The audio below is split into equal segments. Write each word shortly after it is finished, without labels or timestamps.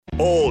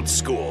Old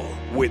School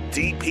with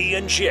DP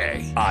and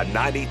J on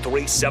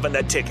 93.7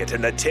 The Ticket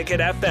and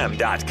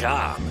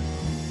theticketfm.com.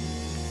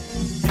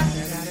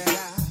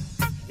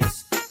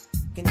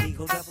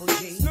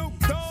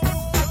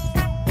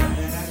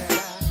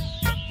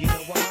 You know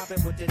what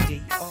happened with the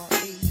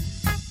D.R.E.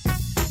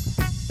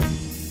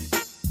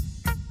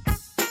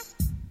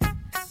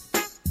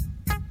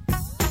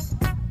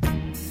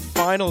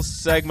 Final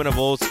segment of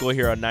Old School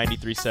here on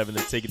 93.7 The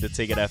Ticket,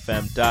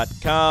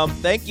 theticketfm.com.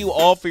 Thank you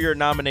all for your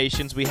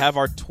nominations. We have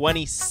our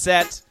 20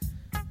 set.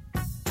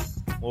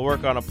 We'll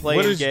work on a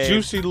play-in game. What is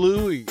Juicy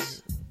Louie?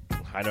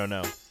 I don't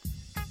know.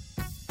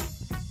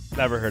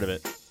 Never heard of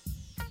it.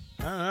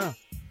 I don't know.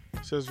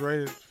 It says right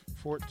at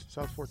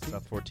South 14th.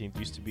 South 14th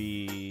used to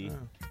be... Yeah.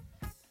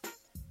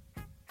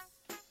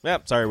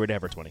 Yep, sorry, we'd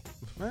have our 20.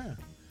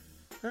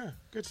 Yeah,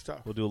 good stuff.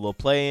 We'll do a little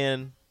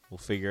play-in. We'll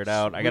figure it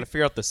out. I got to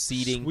figure out the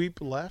seating. Sweep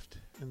left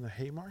in the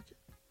Haymarket?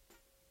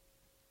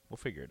 We'll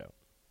figure it out.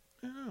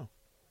 I don't know.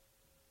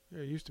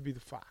 Yeah, it used to be the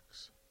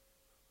Fox.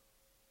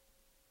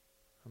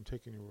 I'm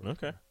taking your word.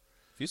 Okay.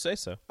 If you say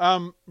so.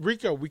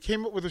 Rico, we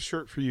came up with a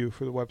shirt for you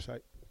for the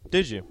website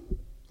Did you?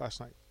 last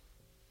night.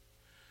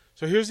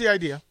 So here's the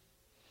idea.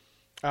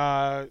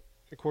 Of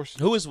course,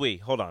 Who is we?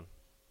 Hold on.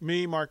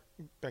 me, Mark,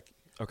 Becky.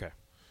 Okay.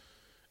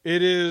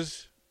 It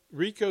is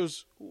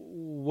Rico's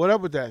What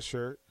Up With That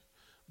shirt,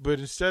 but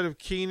instead of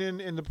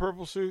Keenan in the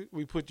purple suit,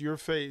 we put your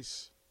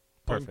face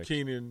on Perfect.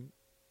 Keenan.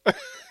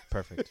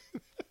 Perfect.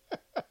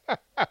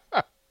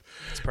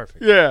 It's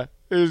perfect. Yeah,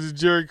 it was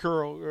Jerry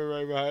Curl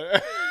right behind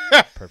it.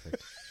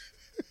 Perfect.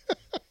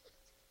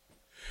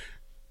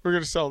 We're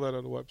going to sell that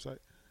on the website.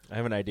 I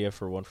have an idea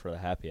for one for the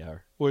happy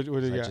hour. What do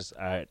you So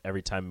got?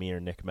 every time me or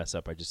Nick mess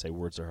up, I just say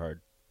words are hard.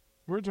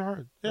 Words are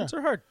hard. Yeah. Words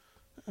are hard.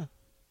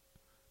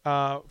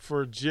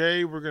 For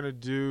Jay, we're going to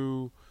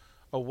do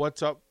a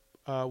What's Up.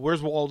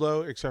 Where's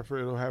Waldo? Except for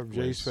it'll have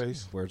Jay's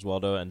face. Where's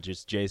Waldo? And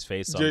just Jay's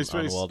face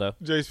on Waldo.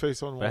 Jay's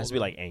face on Waldo. But it has to be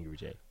like Angry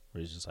Jay,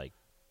 where he's just like,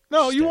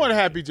 no, you staring want at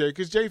Happy Jay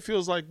because Jay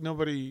feels like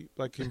nobody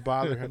can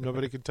bother him.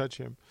 Nobody can touch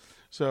him.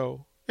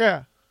 So,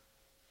 yeah.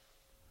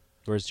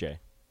 where's Jay?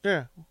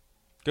 Yeah.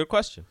 Good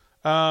question.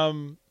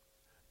 And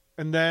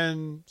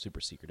then, Super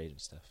secret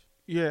agent stuff.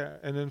 yeah.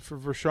 And then for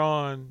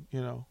Vershawn,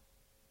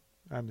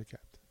 I'm the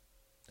captain.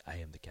 I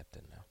am the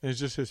captain now. And it's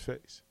just his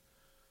face.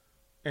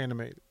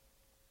 Animated.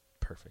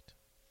 Perfect.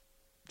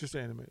 Just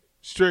animated.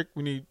 Strick,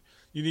 we need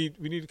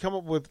to come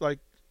up with like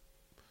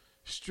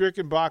Strick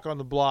and Bach on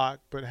the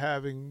block, but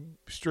having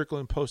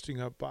Strickland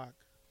posting up Bach.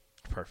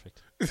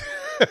 Perfect.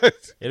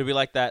 It'll be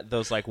like that.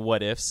 Those like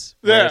what ifs.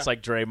 Yeah. Where it's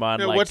like Draymond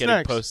Yeah, like what's getting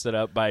next? posted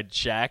up by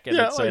Shaq, and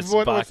Yeah, so like, it's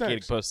what's Bach getting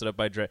next? posted up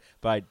by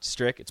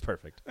Strick. It's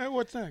perfect. Hey,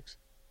 what's next?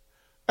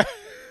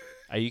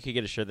 You could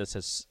get a shirt that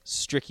says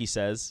Stricky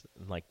says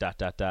and like ...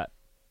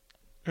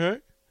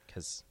 Right?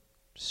 because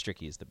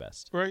Stricky is the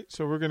best. Right.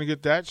 So we're gonna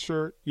get that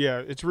shirt. Yeah,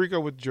 it's Rico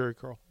with Jerry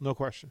Curl. No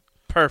question.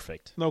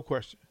 Perfect. No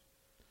question.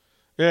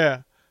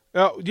 Yeah.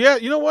 Yeah.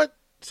 You know what,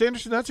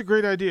 Sanderson? That's a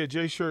great idea.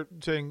 Jay shirt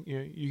saying,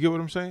 you get what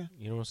I'm saying?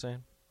 You know what I'm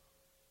saying?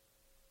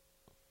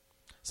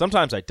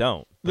 Sometimes I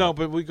don't. No,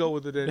 but we go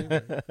with it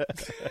anyway.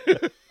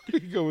 We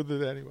go with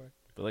it anyway.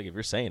 But like if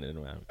you're saying it,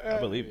 I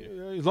believe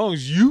you. As long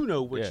as you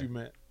know what Yeah. you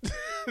meant.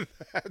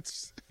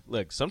 That's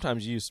Look,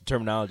 sometimes you use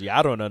terminology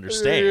I don't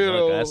understand.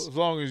 as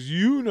long as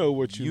you know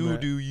what you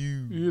meant.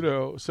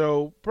 you.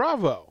 So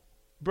bravo.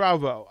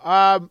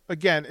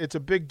 Again, it's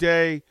a big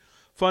day,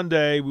 fun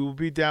day. We will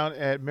be down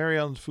at Mary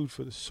Ellen's Food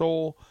for the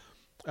Soul.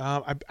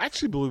 I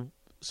actually believe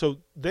so.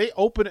 They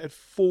open at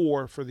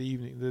 4 for the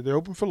evening. They're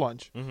open for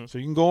lunch, so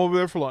you can go over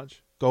there for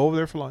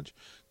lunch.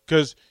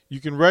 Because you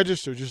can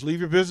register. Just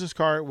leave your business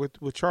card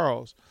with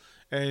Charles,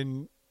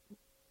 and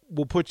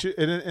we'll put you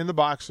in the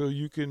box so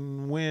you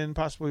can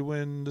possibly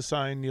win the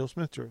signed Neil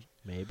Smith jersey.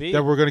 Maybe.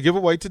 That we're going to give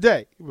away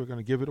today.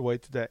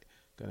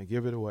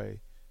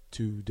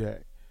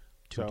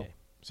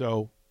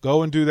 So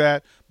go and do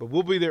that. But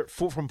we'll be there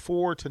from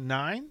 4 to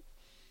 9.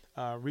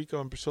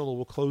 Rico and Priscilla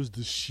will close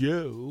the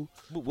show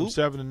from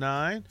 7 to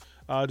 9.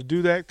 To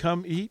do that,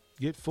 come eat,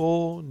 get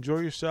full, enjoy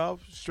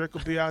yourself. Strick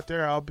will be out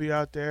there. I'll be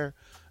out there.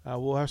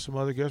 We'll have some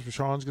other guests.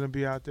 Rashawn's going to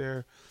be out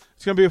there.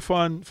 It's going to be a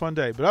fun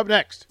day. But up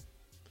next,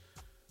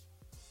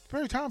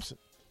 Barry Thompson,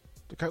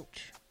 the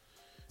coach,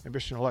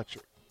 Ambition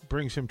Electric,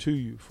 brings him to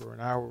you for an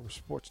hour of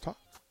sports talk.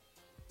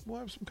 We'll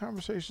have some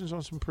conversations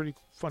on some pretty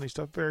funny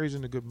stuff. Barry's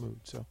in a good mood,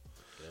 so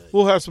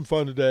we'll have some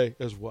fun today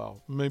as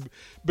well. Maybe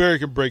Barry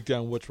can break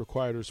down what's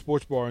required at a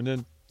sports bar. And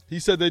then he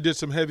said they did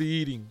some heavy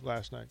eating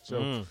last night.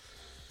 So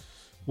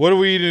what are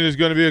we eating is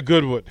going to be a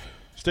good one.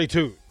 Stay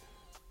tuned.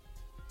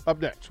 Up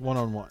next,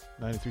 1-on-1,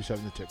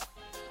 93.7 The Ticket.